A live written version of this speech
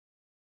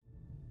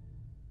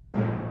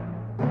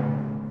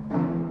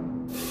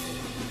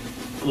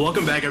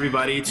Welcome back,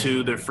 everybody,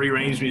 to the Free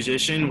Range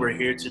Musician. We're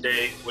here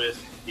today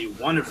with the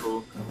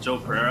wonderful Joe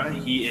Pereira.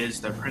 He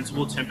is the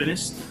principal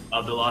timpanist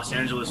of the Los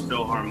Angeles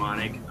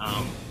Philharmonic.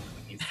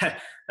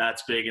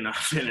 That's big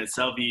enough in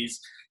itself.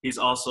 He's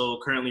also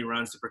currently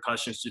runs the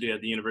percussion studio at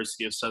the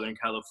University of Southern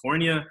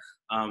California.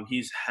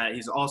 He's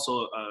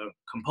also a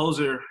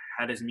composer,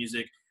 had his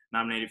music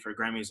nominated for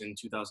Grammys in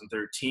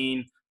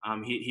 2013.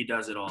 He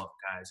does it all,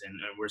 guys, and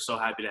we're so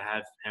happy to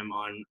have him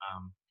on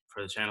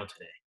for the channel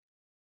today.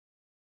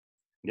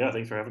 Yeah,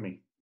 thanks for having me.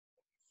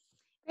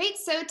 Great.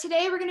 So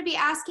today we're going to be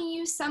asking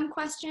you some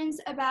questions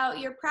about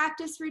your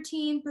practice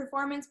routine,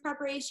 performance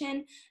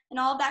preparation, and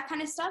all of that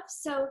kind of stuff.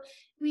 So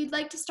we'd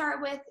like to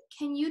start with,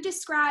 can you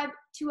describe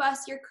to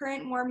us your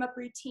current warm-up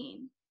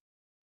routine?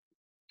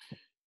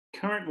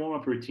 Current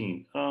warm-up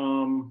routine.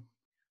 Well,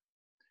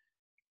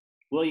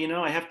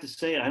 I have to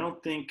say, I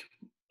don't think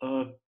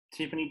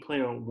timpani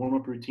player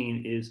warm-up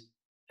routine is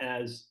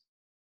as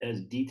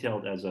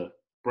detailed as a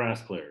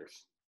brass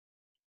player's.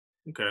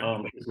 Okay.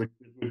 We're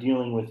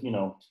dealing with,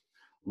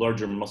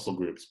 larger muscle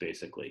groups,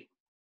 basically.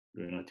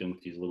 We're not dealing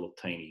with these little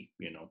tiny,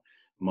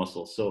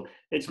 muscles. So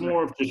it's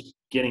more of just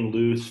getting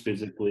loose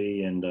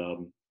physically. And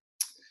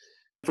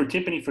for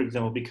timpani, for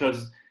example,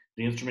 because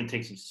the instrument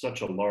takes up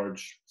such a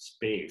large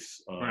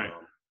space,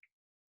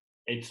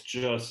 it's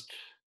just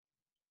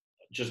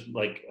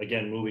like,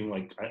 again, moving,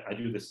 like I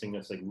do this thing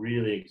that's like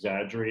really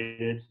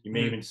exaggerated. You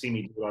may even see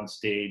me do it on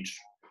stage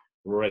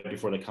right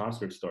before the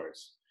concert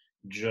starts.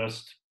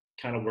 Just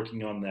kind of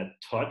working on that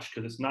touch,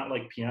 because it's not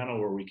like piano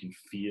where we can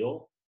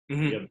feel.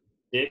 You have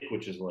stick,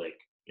 which is like,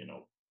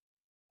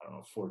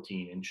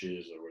 14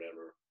 inches or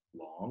whatever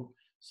long.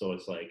 So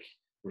it's like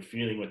we're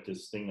feeling with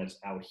this thing that's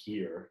out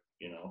here,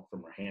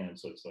 from our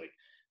hands. So it's like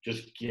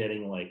just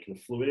getting like the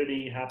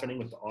fluidity happening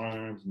with the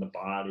arms and the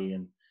body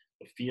and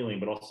the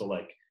feeling, but also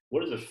like,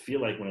 what does it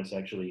feel like when it's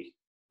actually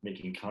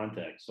making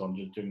contact? So I'm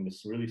just doing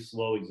this really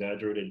slow,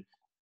 exaggerated,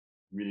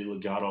 really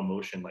legato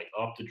motion, like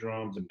up the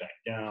drums and back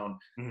down.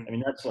 I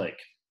mean, that's like,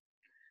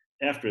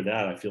 after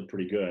that, I feel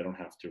pretty good. I don't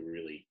have to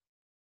really,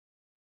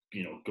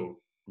 go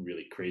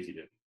really crazy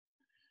to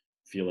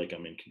feel like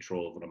I'm in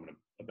control of what I'm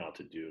about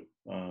to do.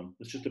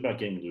 It's just about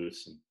getting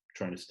loose and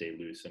trying to stay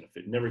loose, and if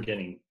it never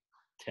getting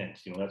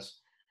tense.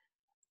 That's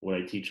what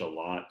I teach a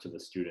lot to the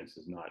students,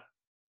 is not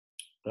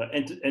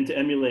and to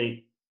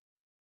emulate,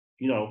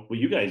 what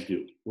you guys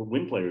do, what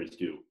wind players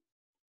do,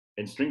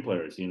 and string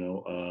players.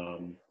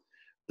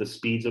 The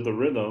speeds of the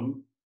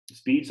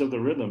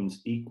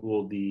rhythms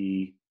equal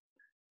the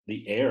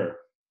air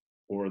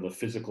or the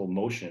physical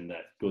motion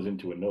that goes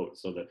into a note.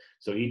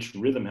 So each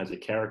rhythm has a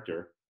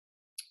character,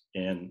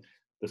 and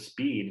the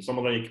speed.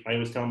 Someone, like I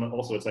always tell them,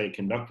 also it's like a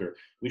conductor.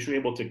 We should be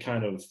able to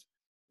kind of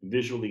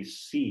visually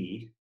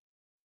see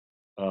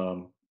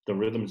the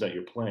rhythms that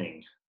you're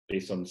playing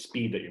based on the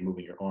speed that you're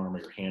moving your arm or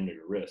your hand or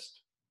your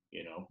wrist.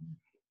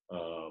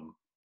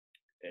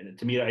 And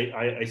to me,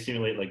 I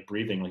simulate like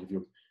breathing. Like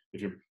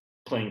if you're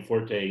playing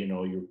forte,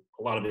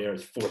 a lot of the air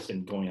is forced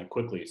and going out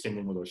quickly. Same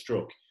thing with our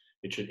stroke.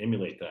 It should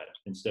emulate that,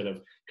 instead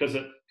of, because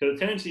the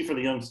tendency for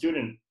the young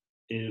student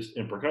is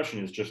in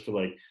percussion is just to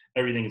like,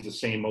 everything is the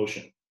same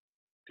motion,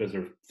 because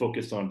they're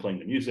focused on playing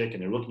the music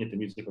and they're looking at the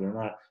music, but they're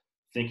not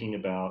thinking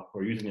about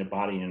or using their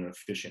body in an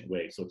efficient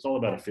way. So it's all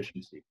about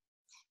efficiency.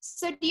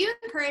 So do you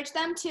encourage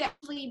them to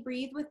actually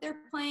breathe with their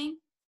playing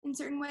in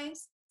certain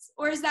ways?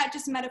 Or is that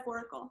just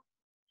metaphorical?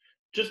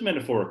 Just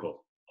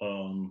metaphorical.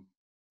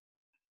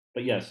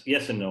 But yes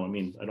and no. I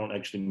mean, I don't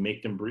actually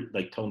make them breathe,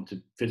 like tell them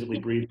to physically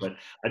breathe, but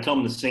I tell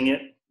them to sing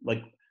it.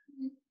 Like,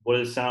 what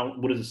does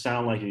it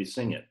sound like if you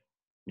sing it?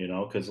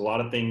 Because a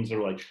lot of things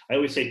are like, I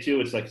always say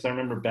too, it's like, 'cause I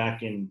remember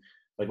back in,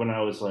 like when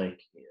I was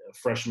like a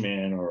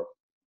freshman or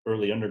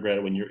early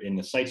undergrad, when you're in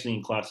the sight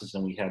singing classes,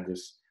 and we had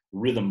this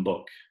rhythm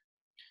book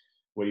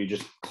where you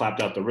just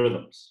clapped out the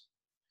rhythms.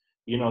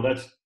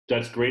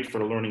 That's great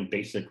for learning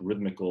basic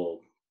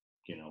rhythmical,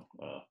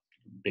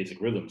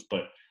 basic rhythms,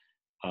 but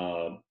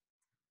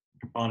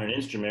on an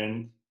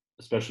instrument,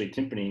 especially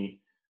timpani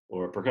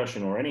or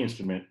percussion or any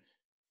instrument,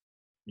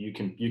 you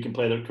can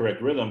play the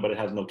correct rhythm, but it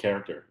has no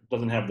character. It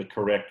doesn't have the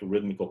correct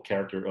rhythmical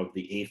character of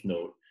the eighth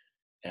note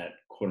at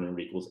quarter note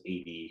equals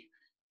 80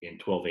 in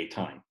 12/8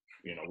 time,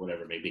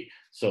 whatever it may be.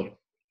 So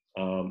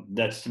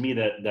that's, to me,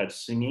 that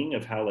singing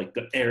of how like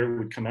the air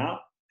would come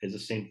out is the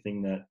same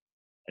thing that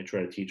I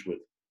try to teach with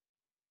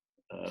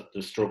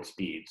the stroke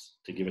speeds,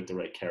 to give it the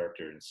right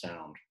character and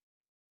sound.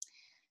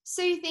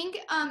 So you think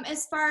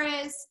as far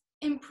as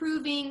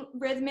improving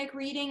rhythmic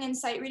reading and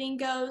sight reading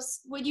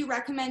goes, would you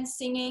recommend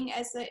singing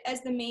as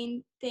the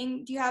main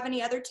thing? Do you have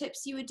any other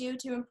tips you would do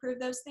to improve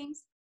those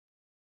things?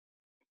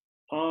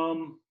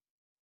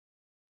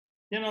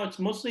 It's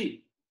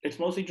mostly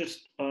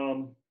just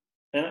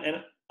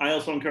and I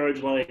also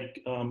encourage, like,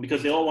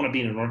 because they all want to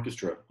be in an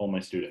orchestra, all my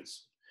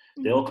students.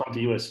 They all come to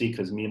USC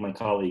because me and my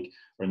colleague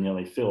are in the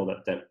LA Phil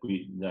that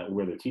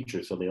we're their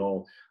teachers, so they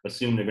all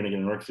assume they're going to get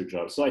an orchestra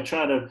job. So I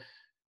try to,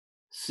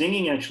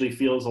 singing actually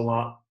feels a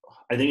lot,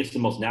 I think it's the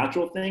most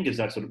natural thing, because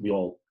that's what we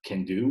all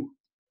can do.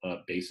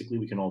 Basically,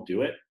 we can all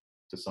do it.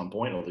 to some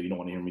point, although you don't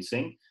want to hear me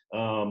sing.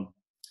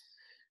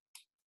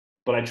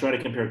 But I try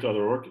to compare it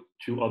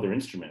to other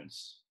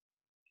instruments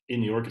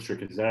in the orchestra,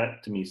 because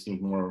that to me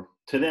seems more,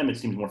 to them it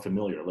seems more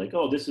familiar. Like,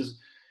 oh, this is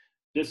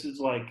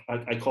like,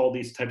 I call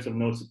these types of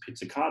notes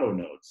pizzicato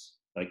notes.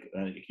 Like,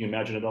 can you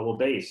imagine a double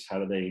bass? How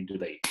do they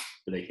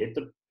hit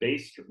the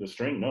bass, the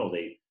string? No,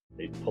 they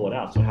pull it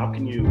out. So how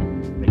can you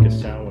make a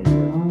sound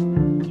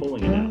when you're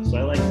pulling it out? So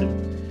I like to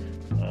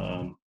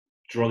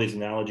draw these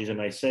analogies,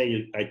 and I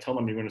tell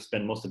them you're going to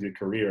spend most of your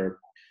career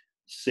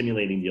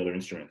simulating the other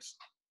instruments.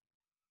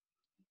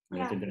 And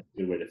Yeah. I think that's a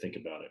good way to think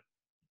about it.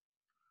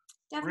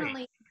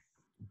 Definitely.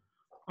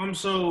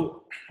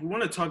 So we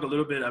want to talk a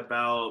little bit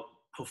about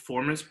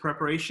performance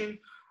preparation.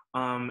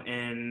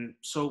 And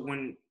so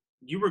when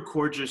you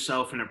record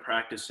yourself in a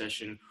practice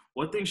session,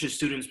 what things should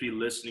students be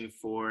listening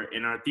for?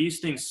 And are these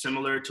things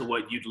similar to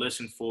what you'd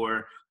listen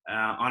for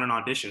on an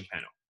audition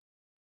panel?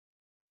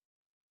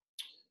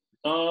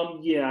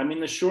 Yeah, I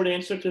mean, the short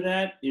answer to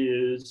that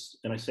is,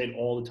 and I say it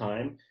all the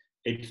time,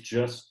 it's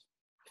just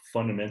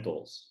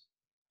fundamentals.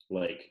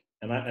 Like,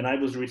 and I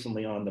was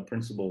recently on the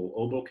principal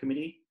oboe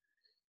committee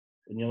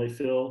in the LA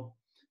Phil,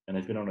 and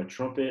I've been on a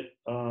trumpet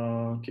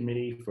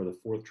committee for the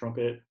 4th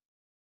trumpet a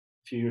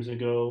few years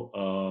ago,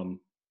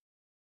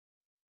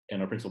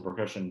 and our principal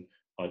percussion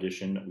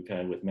audition that we've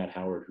had with Matt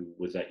Howard, who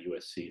was at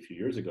USC a few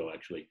years ago,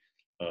 actually,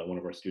 one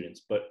of our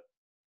students. But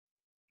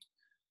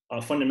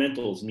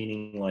fundamentals,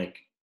 meaning like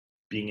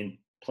playing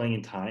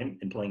in time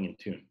and playing in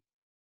tune,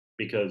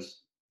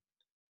 because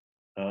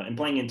and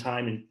playing in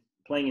time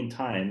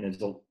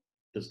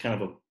is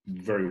kind of a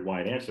very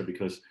wide answer,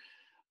 because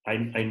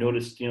I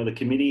noticed, the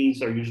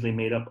committees are usually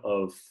made up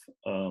of,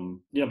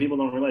 people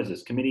don't realize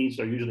this. Committees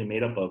are usually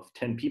made up of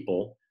 10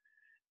 people,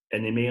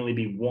 and they may only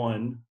be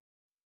one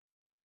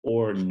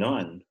or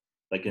none.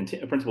 Like in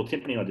a principal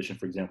timpani audition,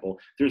 for example,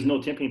 there's no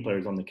timpani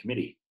players on the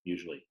committee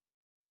usually.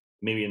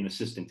 Maybe an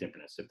assistant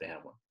timpanist if they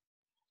have one.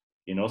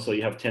 So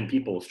you have 10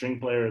 people: string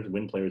players,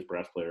 wind players,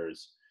 brass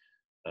players,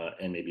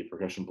 and maybe a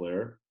percussion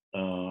player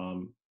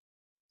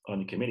on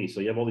the committee. So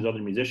you have all these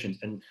other musicians,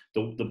 and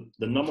the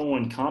number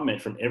one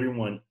comment from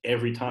everyone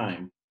every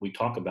time we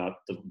talk about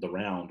the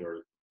round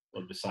or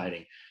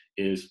deciding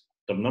is,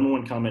 the number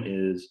one comment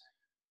is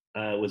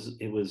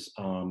it was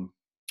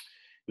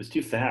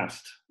too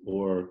fast,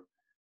 or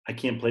I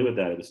can't play with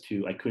that.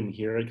 I couldn't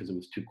hear it because it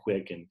was too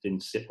quick and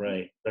didn't sit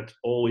right. That's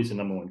always the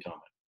number one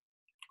comment.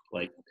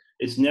 Like,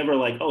 it's never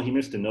like, oh, he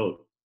missed a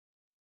note.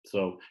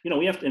 So,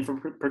 we have to, and for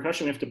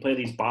percussion, we have to play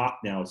these Bach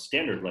now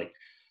standard, like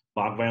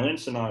Bach violin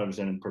sonatas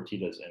and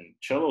partitas and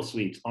cello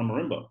suites on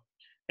marimba.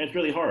 And it's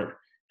really hard.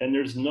 And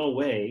there's no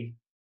way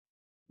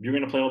you're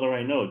going to play all the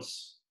right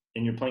notes,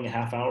 and you're playing a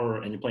half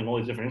hour and you're playing all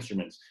these different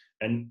instruments.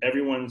 And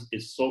everyone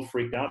is so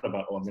freaked out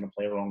about, oh, I'm going to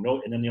play a wrong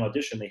note. And then the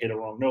audition, they hit a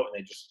wrong note and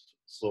they just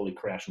slowly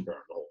crash and burn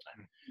the whole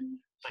time.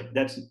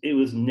 Like, it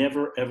was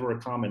never, ever a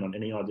comment on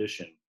any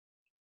audition.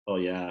 Oh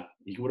yeah,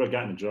 he would have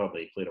gotten a job,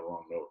 but he played a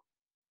wrong note.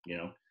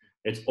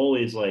 It's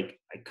always like,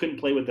 I couldn't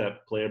play with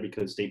that player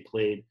because they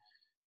played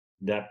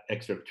that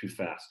excerpt too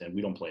fast, and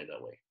we don't play it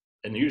that way.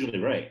 And they're usually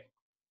right.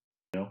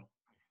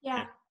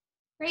 Yeah.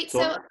 Great.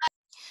 So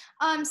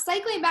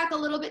cycling back a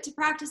little bit to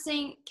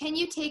practicing, can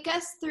you take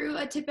us through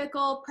a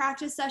typical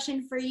practice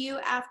session for you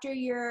after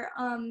your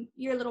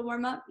little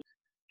warm up?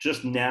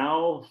 Just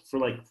now, for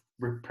like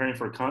preparing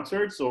for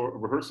concerts or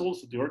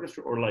rehearsals with the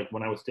orchestra, or like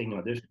when I was taking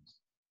auditions?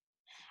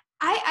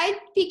 I'd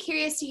be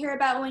curious to hear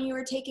about when you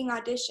were taking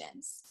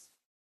auditions.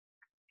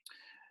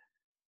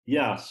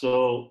 Yeah,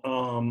 so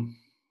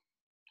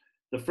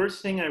the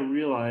first thing I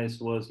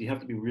realized was you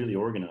have to be really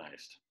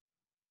organized.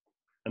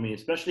 I mean,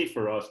 especially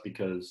for us,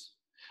 because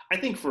I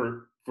think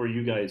for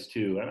you guys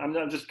too.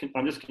 I'm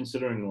just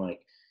considering,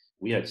 like,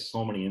 we had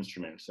so many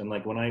instruments, and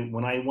like when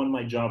I won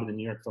my job at the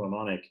New York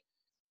Philharmonic,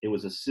 it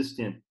was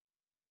assistant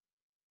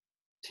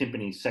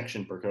timpani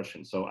section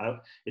percussion. So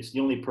it's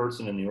the only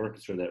person in the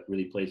orchestra that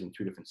really plays in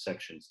 2 different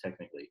sections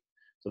technically.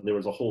 So there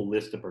was a whole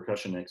list of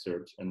percussion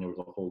excerpts, and there was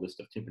a whole list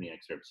of timpani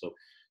excerpts. So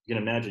you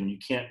can imagine, you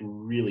can't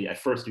really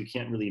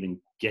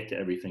even get to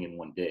everything in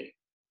one day.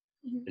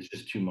 Mm-hmm. It's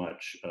just too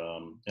much.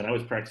 And I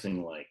was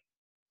practicing like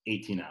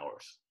 18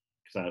 hours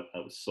because I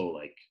was so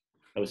like,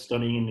 I was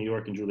studying in New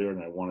York and Juilliard,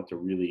 and I wanted to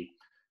really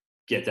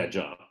get that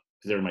job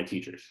because they were my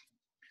teachers.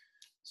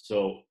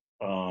 So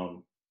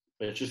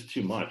it's just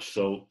too much.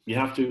 So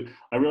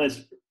I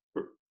realized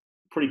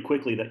pretty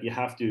quickly that you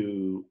have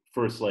to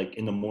first, like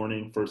in the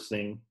morning, first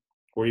thing,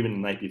 or even the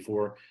night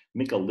before,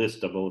 make a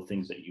list of all the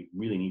things that you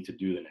really need to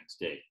do the next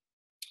day,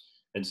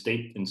 and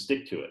stick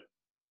to it,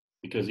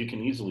 because you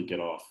can easily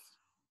get off.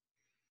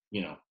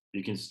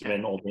 You can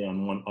spend all day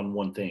on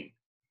one thing.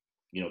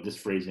 This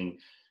phrasing,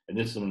 and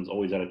this one's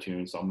always out of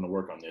tune, so I'm going to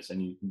work on this.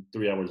 And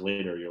 3 hours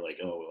later, you're like,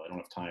 oh, I don't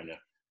have time to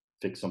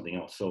fix something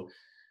else. So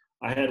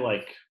I had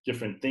like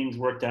different things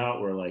worked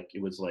out where like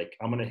it was like,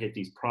 I'm going to hit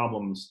these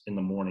problems in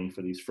the morning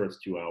for these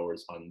first 2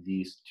 hours on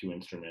these 2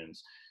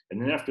 instruments.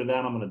 And then after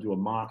that, I'm going to do a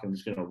mock. I'm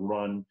just going to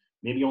run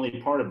maybe only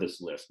part of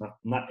this list,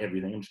 not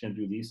everything. I'm just going to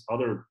do these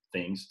other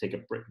things, take a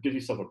break, give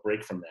yourself a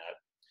break from that.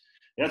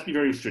 it has to be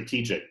very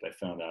strategic. I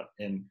found out,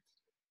 and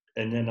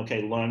then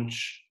okay,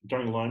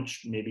 during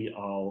lunch, maybe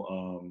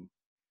I'll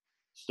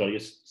study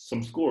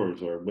some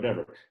scores or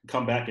whatever,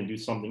 come back and do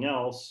something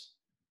else,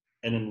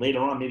 and then later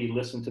on maybe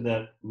listen to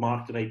that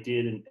mock that I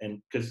did,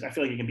 and because I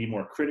feel like you can be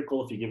more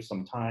critical if you give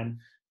some time.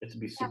 You have to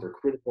be super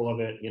critical of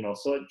it, you know.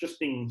 So just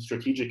being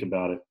strategic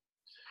about it.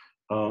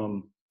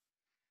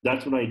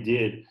 That's what I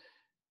did,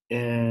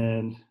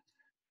 and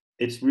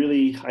it's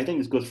really, I think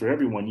this goes for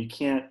everyone. You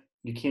can't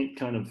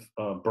kind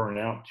of burn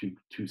out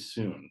too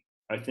soon.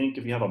 I think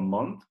if you have a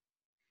month,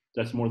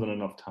 that's more than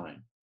enough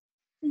time.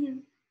 Mm-hmm.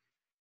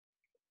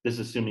 This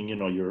is assuming, you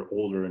know, you're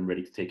older and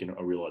ready to take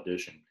a real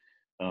audition.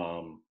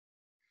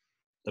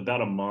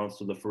 About a month,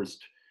 so the first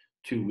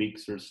 2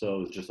 weeks or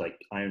so is just like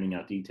ironing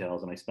out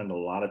details, and I spend a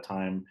lot of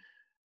time.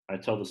 I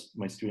tell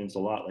my students a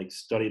lot, like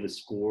study the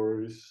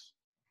scores,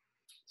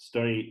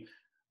 study.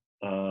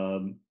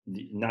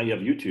 Now you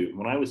have YouTube.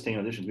 When I was taking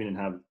auditions, we didn't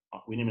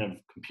even have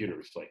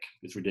computers. Like,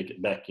 it's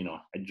ridiculous. Back, you know,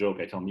 I joke.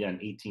 I tell them, yeah, in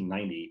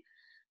 1890,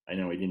 I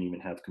know I didn't even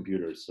have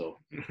computers. So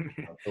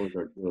that was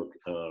our joke.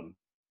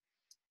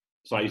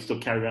 So I used to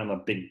carry around a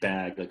big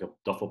bag, like a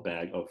duffel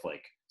bag of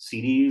like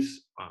CDs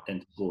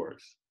and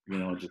scores. You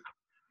know, just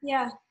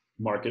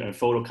mark it and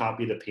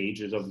photocopy the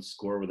pages of the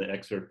score where the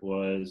excerpt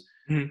was.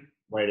 Mm-hmm.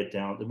 Write it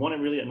down.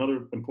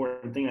 Another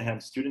important thing I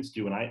have students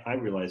do, and I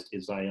realized,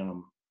 is I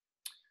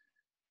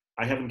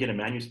have them get a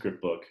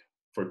manuscript book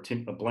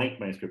a blank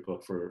manuscript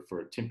book for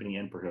timpani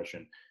and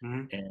percussion.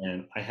 Mm-hmm.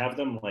 And I have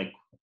them, like,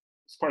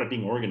 as part of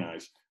being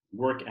organized,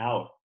 work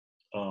out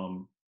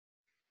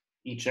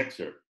each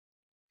excerpt.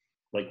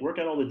 Like, work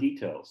out all the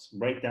details,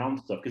 write down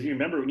stuff. Because you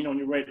remember, you know, when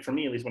you write, for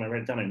me, at least when I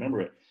write it down, I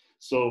remember it.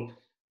 So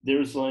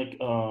there's like,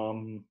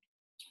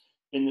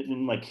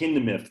 in like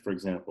Hindemith, for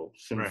example,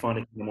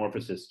 symphonic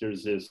metamorphosis,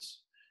 there's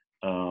this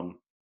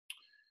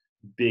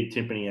big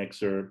timpani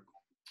excerpt,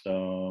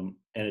 and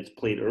it's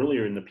played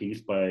earlier in the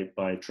piece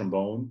by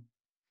trombone.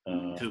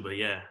 Tuba,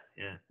 yeah.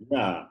 Yeah,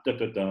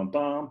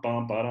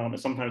 and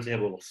sometimes they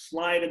have a little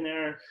slide in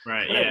there.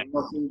 Right, whatever. yeah.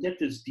 You can get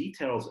these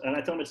details, and I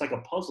tell them it's like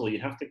a puzzle. You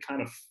have to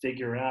kind of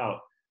figure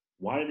out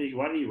why did he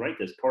write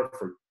this part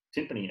for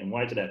timpani, and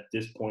why is it at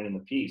this point in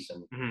the piece,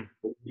 and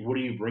what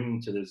are you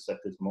bringing to this at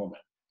this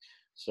moment?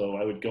 So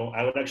I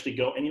would actually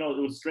go, and you know,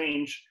 it was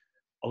strange.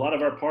 A lot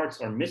of our parts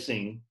are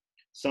missing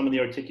some of the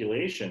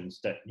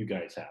articulations that you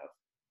guys have.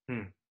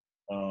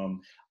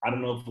 I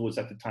don't know if it was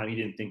at the time he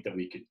didn't think that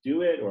we could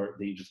do it, or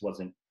he just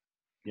wasn't,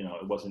 you know,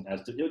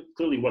 it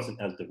clearly wasn't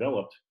as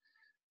developed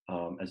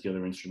as the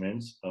other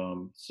instruments.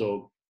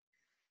 So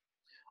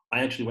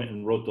I actually went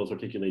and wrote those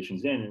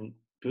articulations in,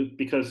 and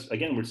because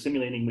again, we're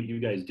simulating what you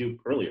guys do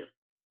earlier.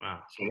 Wow.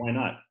 So why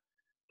not?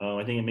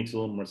 I think it makes it a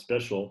little more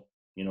special,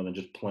 you know, than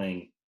just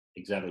playing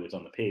exactly what's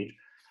on the page.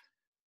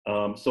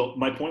 So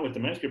my point with the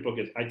manuscript book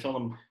is, I tell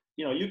them,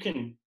 you know, you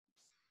can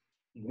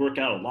work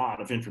out a lot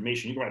of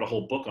information. You can write a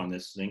whole book on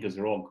this thing, because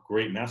they're all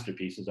great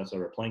masterpieces. That's why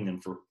we're playing them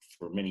for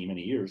many,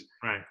 many years.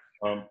 Right.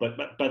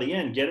 But by the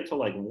end, get it to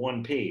like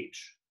one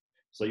page.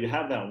 So you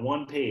have that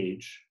one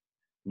page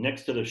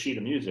next to the sheet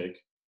of music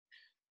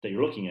that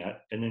you're looking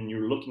at, and then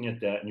you're looking at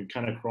that and you're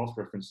kind of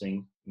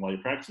cross-referencing while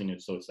you're practicing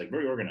it. So it's like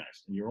very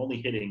organized, and you're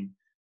only hitting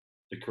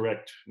the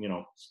correct, you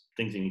know,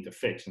 things you need to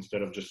fix,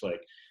 instead of just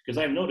like, because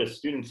I've noticed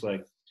students,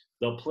 like,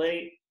 they'll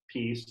play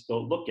piece,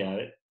 they'll look at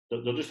it,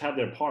 they'll just have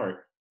their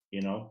part,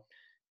 you know,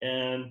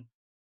 and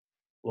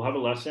we'll have a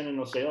lesson and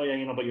they'll say, oh yeah,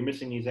 you know, but you're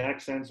missing these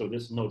accents, or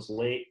this note's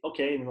late.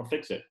 Okay, and they'll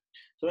fix it.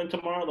 So then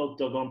tomorrow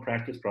they'll go and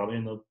practice probably,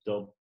 and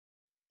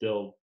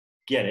they'll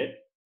get it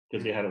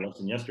because they had a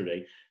lesson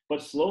yesterday.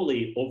 But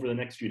slowly over the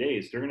next few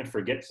days, they're going to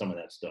forget some of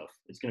that stuff.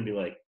 It's going to be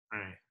like,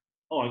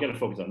 oh, I got to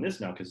focus on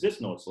this now because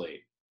this note's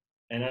late,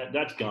 and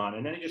that's gone.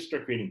 And then you just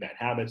start creating bad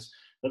habits.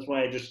 That's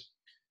why I just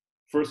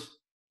first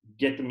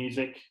get the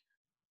music.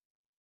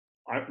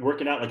 I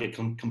work it out like a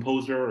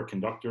composer or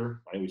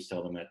conductor. I always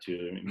tell them that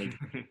too.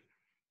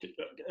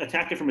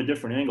 Attack it from a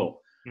different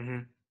angle. Mm-hmm.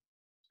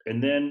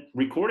 And then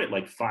record it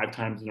like 5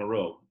 times in a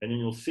row. And then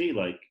you'll see,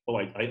 like, oh,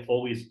 I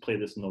always play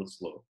this note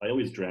slow. I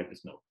always drag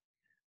this note,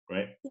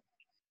 right?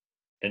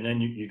 And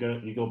then you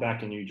go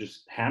back and you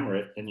just hammer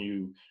it, and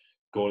you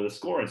go to the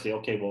score and say,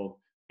 okay, well,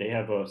 they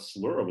have a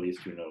slur over these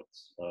 2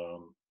 notes.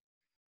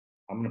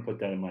 I'm going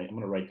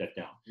to write that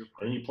down. And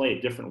then you play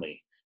it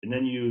differently. And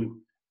then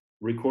you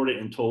record it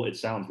until it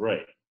sounds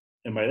right.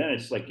 And by then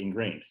it's like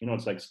ingrained. You know,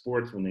 it's like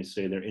sports when they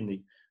say they're in the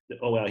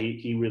oh well,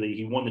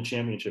 he won the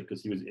championship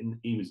because he was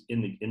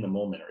in the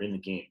moment or in the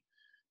game.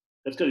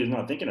 That's because he's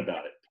not thinking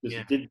about it.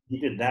 Because he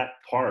did that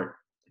part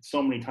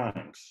so many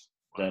times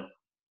that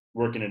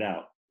working it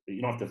out,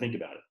 you don't have to think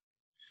about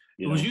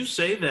it. Would you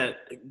say that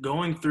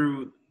going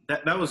through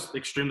that was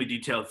extremely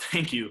detailed?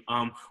 Thank you.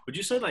 Would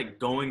you say like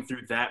going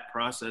through that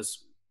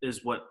process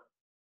is what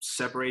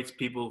separates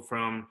people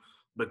from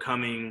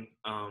becoming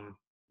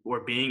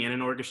or being in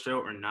an orchestra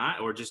or not,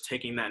 or just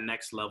taking that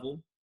next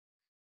level?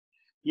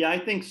 Yeah, I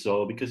think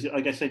so, because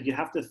like I said, you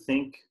have to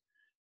think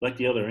like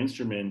the other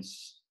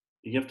instruments.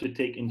 You have to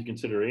take into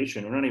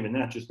consideration, or not even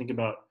that, just think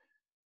about,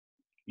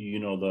 you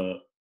know,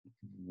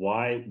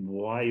 why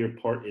your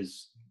part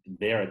is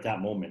there at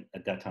that moment,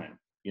 at that time,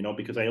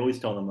 because I always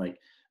tell them, like,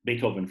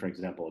 Beethoven, for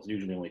example, is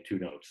usually only 2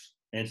 notes,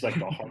 and it's like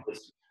the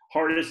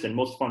hardest and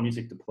most fun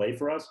music to play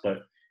for us.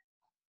 But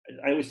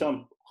I always tell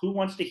them, who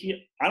wants to hear?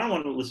 I don't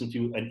want to listen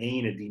to an A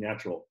and a D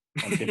natural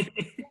on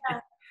timpani,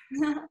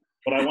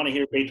 but I want to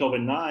hear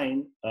Beethoven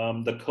 9,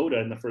 the coda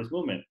in the first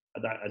movement.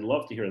 I'd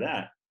love to hear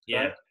that.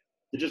 Yeah.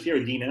 To just hear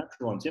a D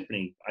natural on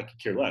timpani, I could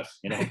care less.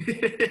 Yeah,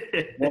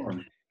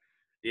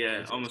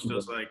 it almost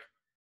feels like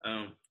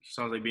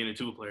sounds like being a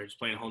tuba player, just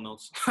playing whole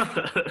notes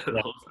the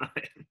whole time.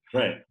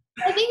 Right.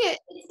 I think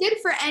it's good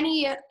for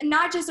any,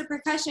 not just a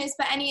percussionist,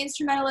 but any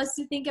instrumentalist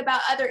to think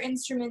about other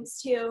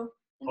instruments too,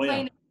 and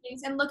playing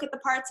things and look at the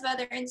parts of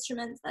other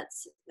instruments.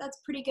 That's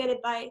pretty good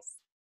advice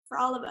for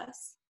all of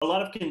us. A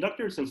lot of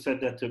conductors have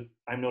said that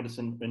I've noticed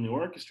in the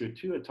orchestra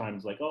too at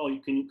times, like, oh,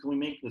 can we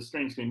make the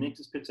strings, can we make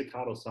this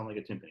pizzicato sound like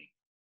a timpani?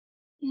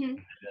 Mm-hmm.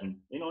 And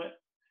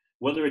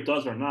whether it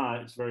does or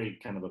not, it's very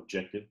kind of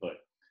objective, but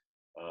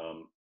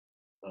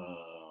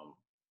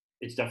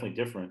it's definitely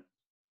different.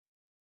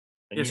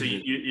 And yeah, so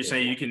you're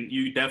saying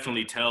you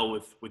definitely tell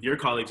with your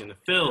colleagues in the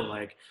field,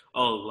 like,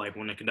 oh, like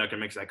when the conductor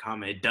makes that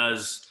comment, it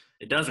does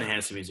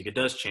enhance the music, it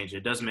does change it,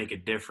 it does make a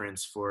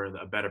difference for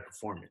a better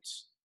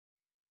performance.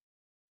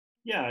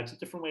 Yeah, it's a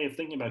different way of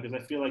thinking about it,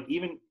 because I feel like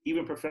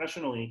even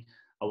professionally,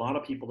 a lot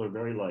of people are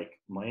very like,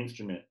 my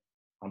instrument,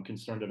 I'm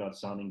concerned about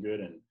sounding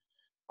good and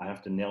I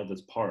have to nail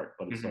this part.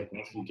 But it's like,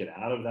 once you get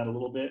out of that a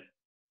little bit,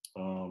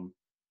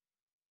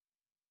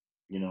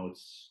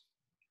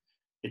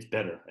 it's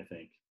better, I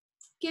think.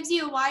 Gives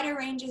you a wider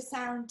range of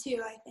sound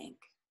too, I think.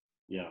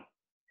 Yeah.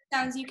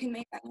 Sounds you can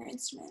make on your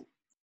instrument.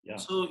 Yeah.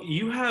 So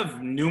you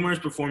have numerous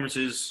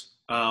performances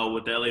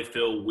with the LA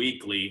Phil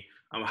weekly.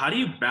 How do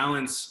you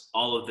balance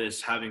all of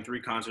this, having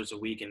 3 concerts a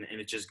week and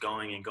it's just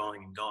going and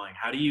going and going?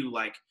 How do you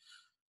like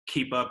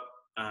keep up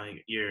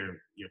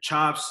your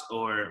chops,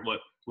 or what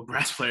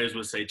brass players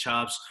would say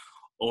chops,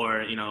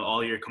 or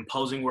all your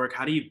composing work?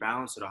 How do you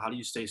balance it, or how do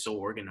you stay so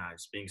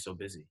organized being so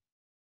busy?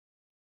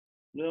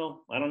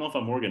 Well, I don't know if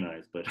I'm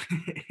organized, but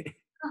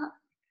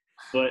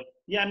but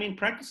yeah, I mean,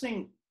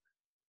 practicing.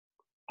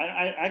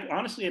 I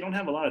honestly, I don't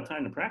have a lot of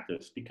time to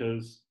practice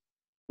because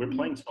we're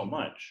playing so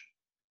much.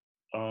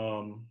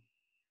 And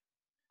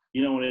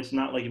it's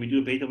not like if we do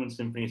a Beethoven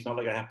symphony, it's not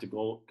like I have to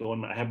go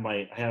and I have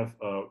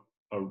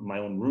my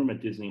own room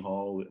at Disney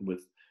Hall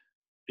with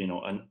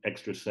an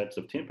extra sets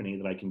of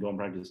timpani that I can go and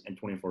practice in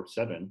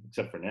 24/7,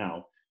 except for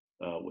now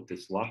with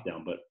this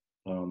lockdown. But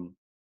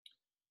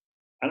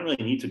I don't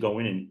really need to go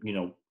in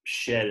and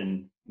shed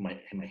in my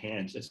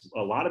hands. A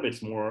lot of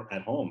it's more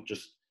at home,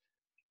 just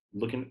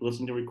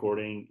listen to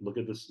recording, look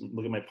at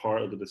my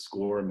part, look at the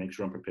score, and make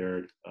sure I'm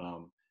prepared.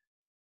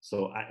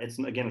 So it's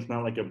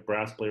not like a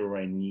brass player where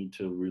I need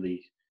to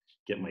really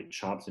get my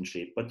chops in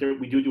shape. But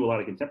we do a lot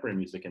of contemporary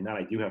music, and that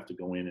I do have to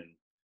go in and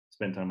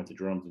spend time with the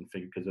drums and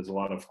figure, because there's a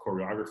lot of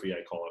choreography,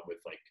 I call it, with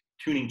like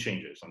tuning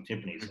changes on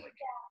timpanis. Like,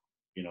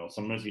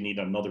 sometimes you need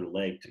another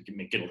leg to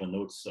get all the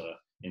notes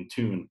in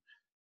tune,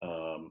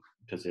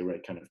 because they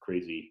write kind of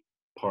crazy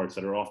parts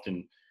that are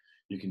often,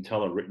 you can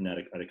tell, are written at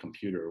a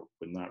computer,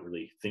 but not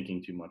really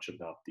thinking too much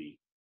about the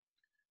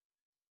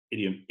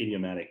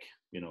idiomatic,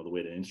 the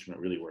way the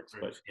instrument really works.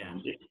 But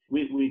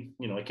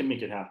I can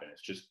make it happen.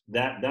 It's just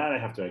that I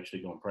have to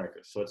actually go and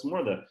practice. So it's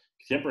more the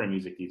contemporary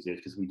music these days,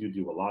 because we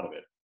do a lot of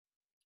it.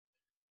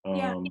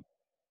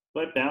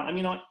 But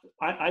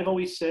I've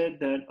always said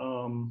that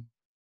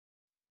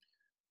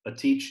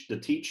the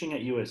teaching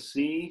at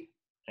USC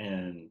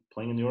and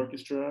playing in the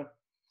orchestra,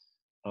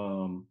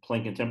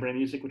 playing contemporary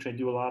music, which I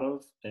do a lot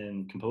of,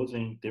 and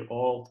composing,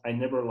 I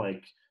never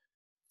like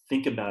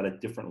think about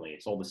it differently.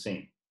 It's all the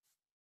same.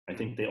 I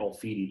think they all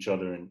feed each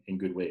other in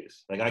good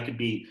ways. Like, I could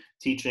be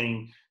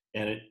teaching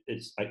and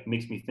it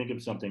makes me think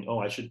of something. Oh,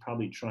 I should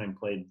probably try and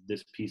play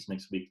this piece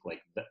next week,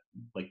 like that,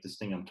 like this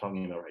thing I'm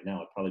talking about right now.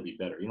 It'd probably be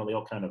better. They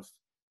all kind of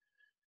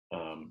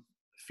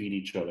feed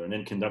each other. And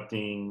then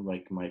conducting,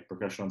 like my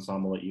percussion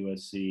ensemble at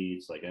USC,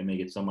 it's like I may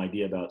get some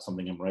idea about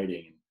something I'm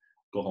writing and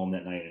go home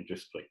that night and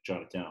just like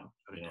jot it down.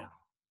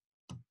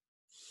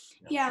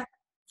 Yeah,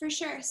 for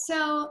sure.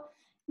 So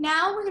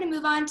now we're going to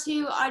move on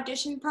to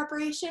audition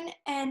preparation,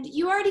 and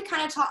you already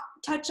kind of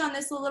touched on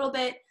this a little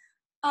bit.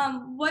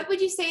 What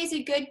would you say is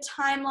a good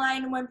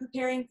timeline when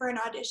preparing for an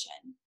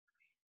audition?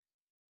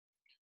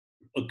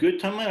 A good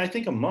timeline? I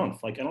think a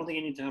month. Like, I don't think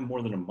you need to have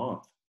more than a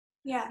month.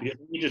 Yeah. Because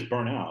you just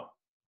burn out.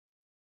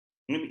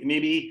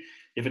 Maybe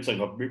if it's like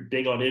a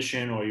big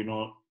audition, or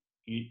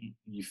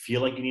you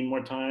feel like you need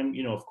more time,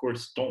 of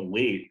course, don't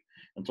wait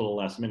until the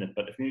last minute.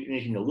 But if you're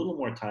making a little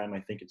more time, I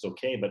think it's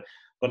okay. But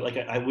like,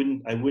 I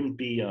wouldn't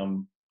be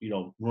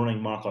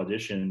running mock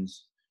auditions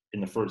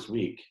in the first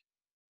week.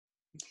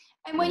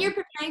 And when you're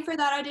preparing for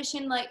that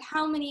audition, like,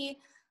 how many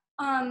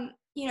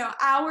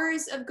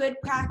hours of good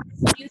practice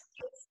do you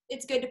think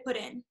it's good to put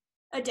in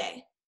a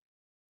day?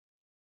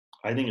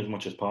 I think as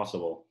much as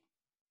possible.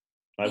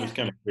 I was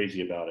kind of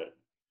crazy about it,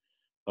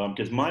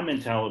 because my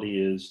mentality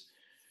is,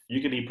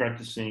 you could be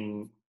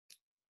practicing.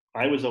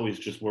 I was always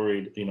just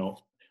worried,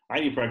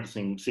 I'd be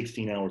practicing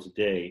 16 hours a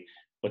day,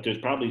 but there's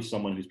probably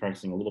someone who's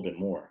practicing a little bit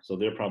more, so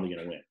they're probably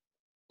going to win.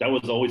 That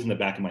was always in the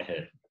back of my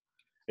head.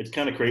 It's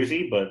kind of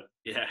crazy, but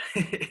yeah.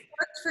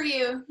 Worked for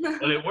you.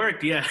 Well, it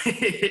worked. Yeah.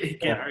 You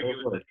can't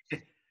argue with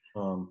it.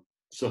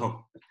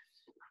 So,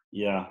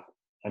 yeah.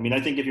 I mean,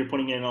 I think if you're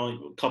putting in only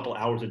a couple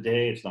hours a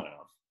day, it's not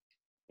enough.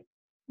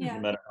 Yeah.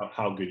 No matter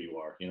how good you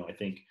are, I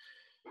think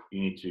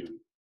you need to,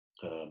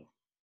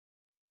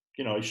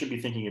 you should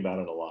be thinking about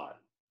it a lot.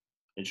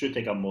 It should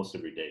take up most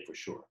of your day for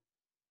sure.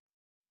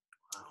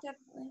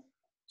 Definitely.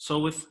 So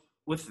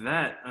with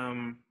that,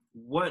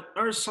 what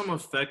are some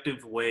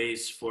effective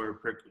ways for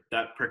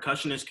that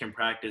percussionists can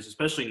practice,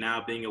 especially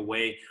now being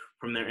away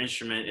from their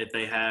instrument, if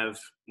they have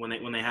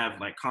when they have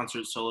like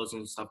concert solos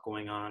and stuff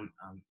going on?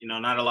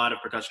 Not a lot of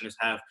percussionists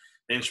have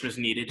the instruments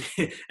needed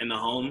in the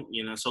home.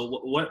 So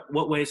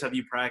what ways have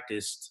you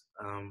practiced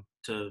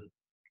to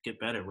get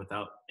better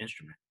without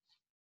instrument?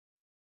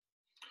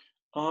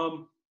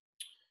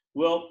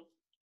 Well,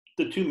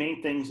 the two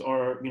main things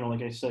are,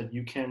 like I said,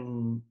 you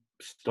can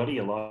study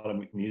a lot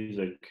of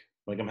music.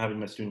 Like I'm having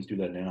my students do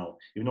that now,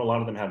 even though a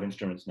lot of them have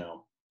instruments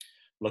now.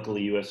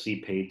 Luckily,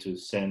 USC paid to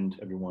send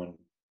everyone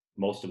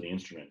most of the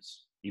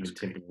instruments, even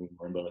timpani,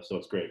 marimba, so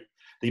it's great.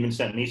 They even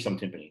sent me some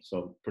timpani, so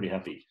I'm pretty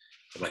happy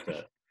about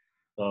that.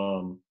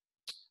 So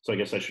I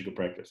guess I should go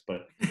practice,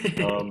 but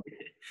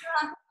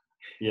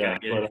yeah,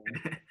 but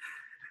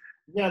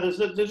yeah, there's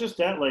just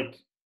that like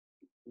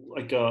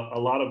a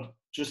lot of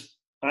just.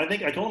 I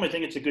told them I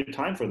think it's a good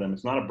time for them.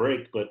 It's not a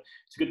break, but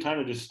it's a good time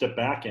to just step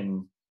back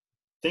and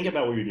think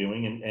about what you're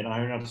doing and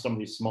iron out some of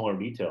these smaller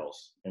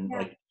details. And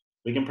like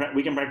we can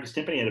practice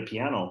timpani at a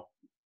piano,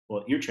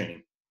 well, ear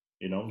training.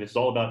 It's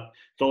all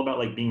about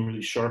like being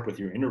really sharp with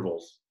your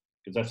intervals,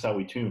 because that's how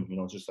we tune.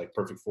 It's just like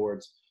perfect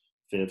fourths,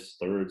 fifths,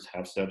 thirds,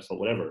 half steps, or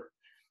whatever.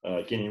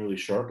 Getting really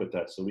sharp with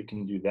that, so we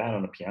can do that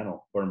on a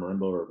piano or a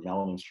marimba or a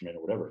mallet instrument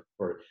or whatever,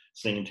 or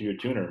singing to your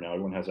tuner. Now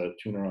everyone has a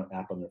tuner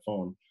app on their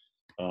phone.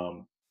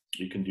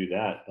 You can do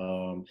that.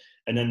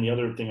 And then the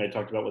other thing I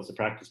talked about was the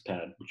practice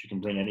pad, which you can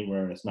bring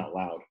anywhere and it's not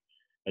loud.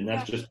 And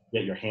that's just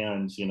get your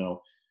hands,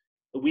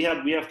 we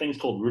have things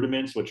called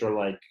rudiments, which are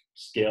like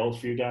scales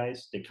for you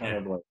guys. They kind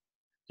of like,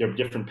 they're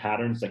different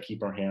patterns that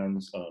keep our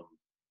hands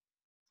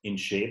in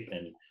shape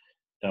and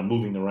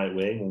moving the right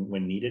way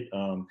when needed.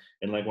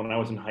 And like when I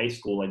was in high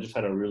school, I just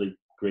had a really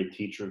great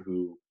teacher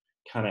who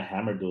kind of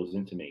hammered those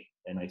into me.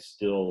 And I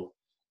still,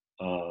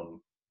 I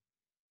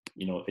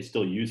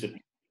still use it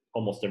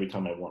almost every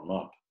time I warm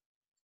up.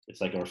 It's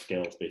like our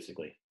scales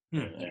basically.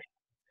 I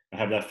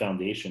have that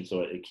foundation,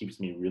 so it keeps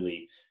me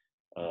really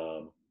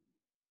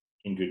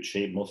in good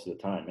shape most of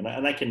the time.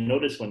 And I can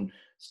notice when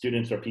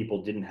students or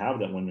people didn't have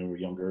that when they were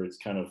younger, it's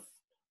kind of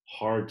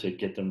hard to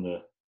get them to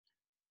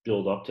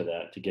build up to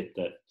that, to get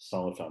that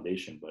solid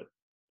foundation. But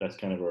that's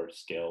kind of our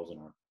scales and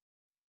our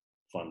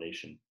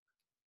foundation.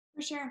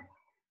 For sure.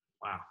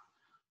 Wow.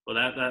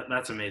 Well,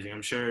 that's amazing.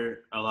 I'm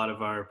sure a lot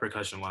of our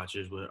percussion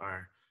watchers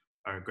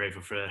are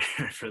grateful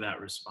for that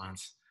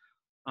response.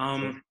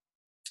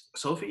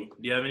 Sophie,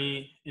 do you have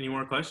any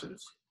more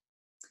questions?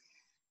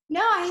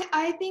 No,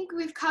 I think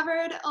we've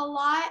covered a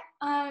lot.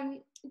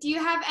 Do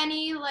you have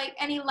any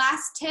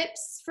last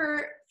tips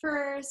for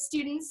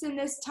students in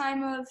this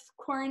time of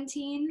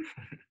quarantine,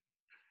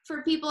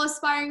 for people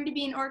aspiring to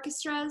be in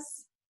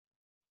orchestras?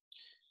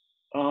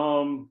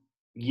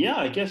 Yeah,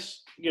 I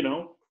guess,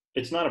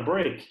 it's not a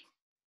break.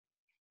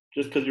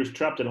 Just because you're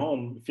trapped at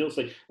home, it feels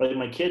like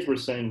my kids were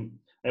saying,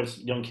 I have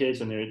young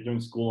kids and they're doing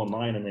school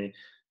online, and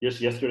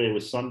yesterday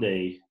was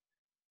Sunday,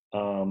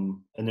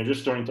 and they're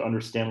just starting to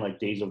understand like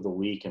days of the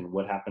week and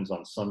what happens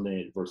on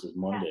Sunday versus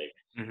Monday.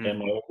 Mm-hmm. And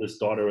my oldest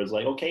daughter was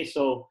like, okay,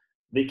 so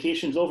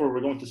vacation's over,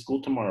 we're going to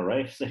school tomorrow,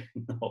 right? I said,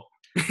 no.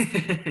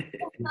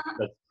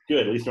 That's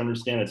good, at least to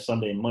understand it's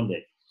Sunday and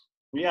Monday.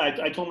 Yeah,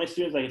 I told my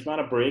students, like, it's not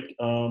a break.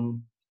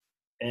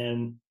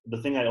 And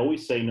the thing I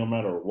always say, no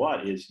matter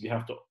what, is you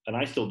have to, and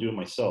I still do it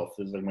myself,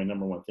 this is like my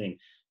number one thing,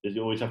 is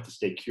you always have to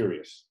stay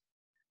curious.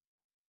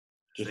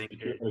 Just like,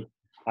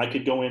 I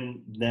could go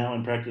in now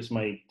and practice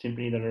my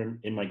timpani that are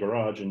in my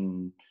garage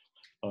and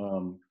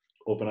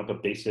open up a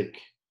basic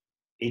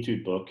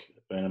etude book,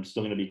 and I'm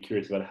still going to be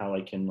curious about how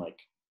I can like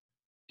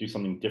do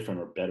something different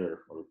or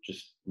better, or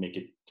just make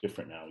it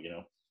different now,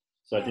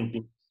 So I think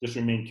just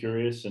remain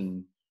curious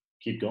and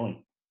keep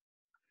going,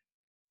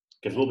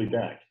 because we'll be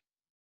back.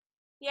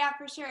 Yeah,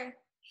 for sure.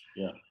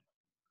 Yeah.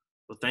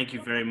 Well, thank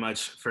you very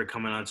much for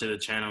coming onto the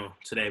channel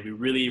today. We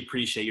really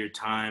appreciate your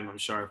time. I'm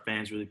sure our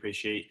fans really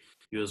appreciate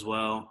you as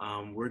well.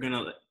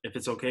 If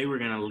it's okay, we're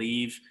gonna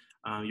leave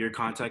your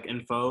contact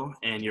info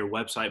and your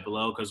website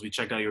below, because we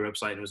checked out your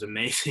website and it was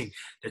amazing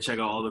to check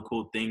out all the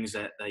cool things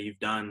that you've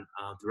done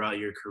throughout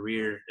your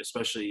career,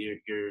 especially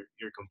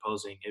your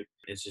composing.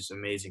 It's just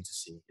amazing to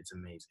see. It's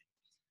amazing.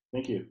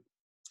 Thank you.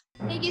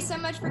 Thank you so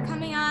much for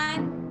coming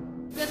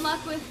on. Good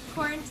luck with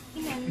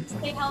quarantine and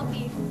stay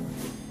healthy.